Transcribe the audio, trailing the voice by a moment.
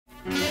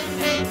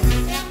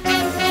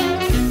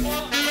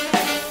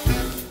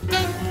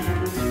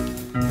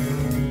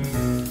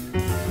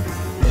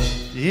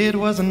It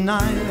was a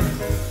night,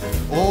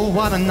 oh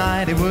what a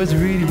night, it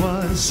really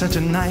was such a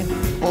night.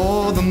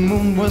 Oh the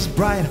moon was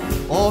bright,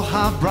 oh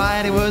how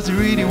bright it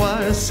really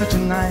was such a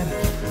night.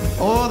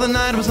 Oh the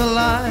night was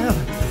alive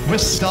with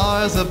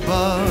stars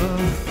above.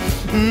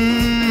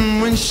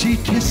 When she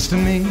kissed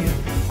me,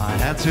 I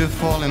had to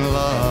fall in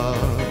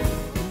love.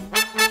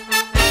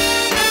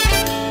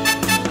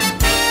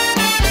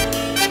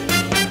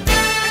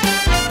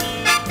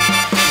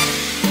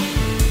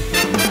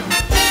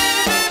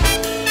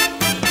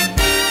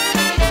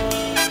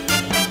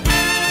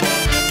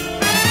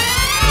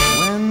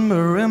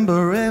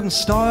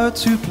 Start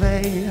to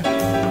play,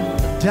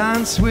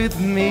 dance with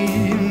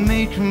me,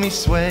 make me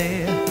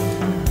sway,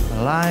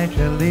 like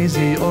a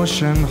lazy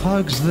ocean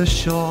hugs the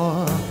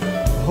shore.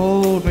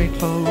 Hold me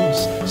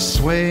close,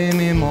 sway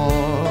me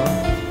more.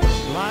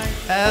 Like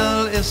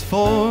L is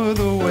for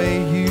the way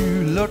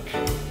you look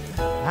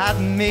at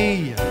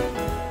me.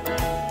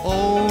 O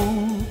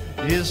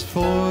is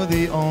for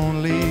the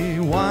only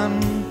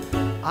one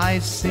I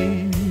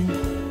see.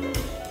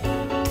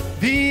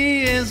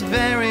 V is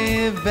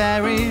very,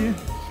 very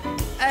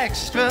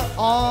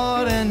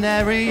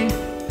extraordinary.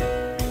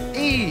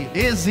 E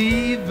is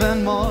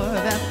even more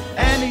than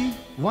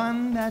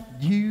anyone that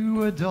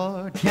you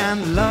adore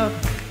can love.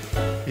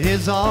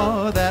 Is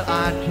all that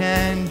I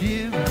can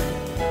give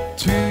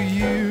to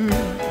you.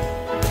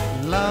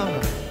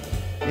 Love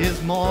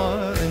is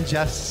more than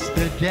just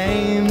a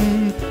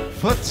game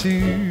for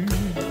two.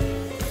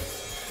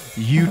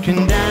 You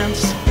can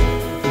dance,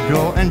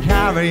 go and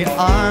carry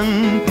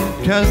on,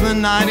 'cause the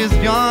night is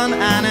gone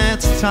and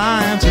it's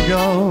time to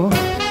go.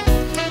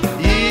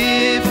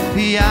 If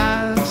he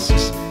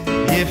asks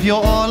if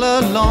you're all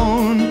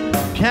alone,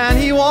 can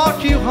he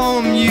walk you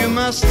home? You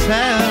must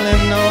tell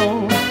him no.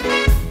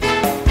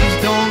 Just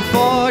don't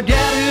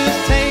forget who's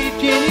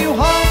taking you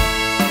home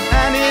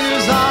and in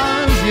whose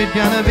arms you're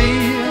gonna be.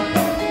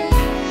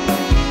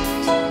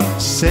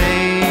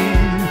 Say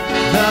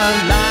the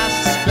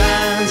last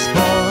dance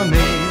for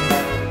me.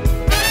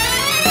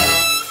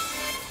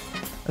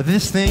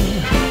 This thing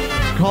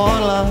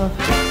called love,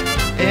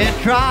 it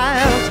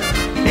cries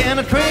in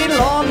a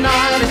cradle all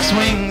night. It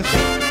swings,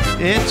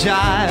 it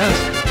jives,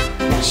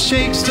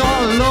 shakes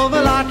all over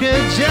like a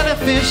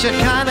jellyfish. I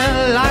kinda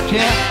like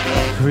it,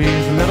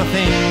 crazy little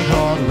thing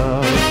called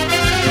love.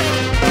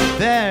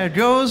 There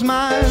goes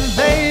my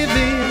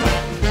baby,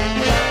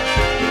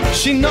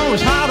 she knows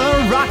how to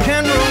rock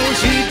and roll.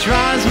 She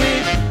drives me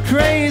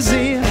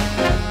crazy,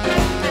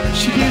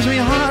 she gives me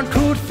hard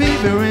cold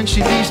fever and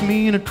she leaves me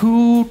in a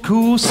cool,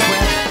 cool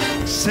sweat.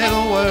 Say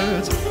the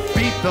words,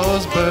 beat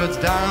those birds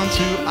down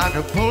to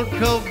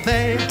Acapulco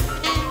Bay.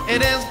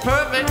 It is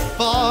perfect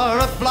for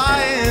a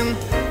flying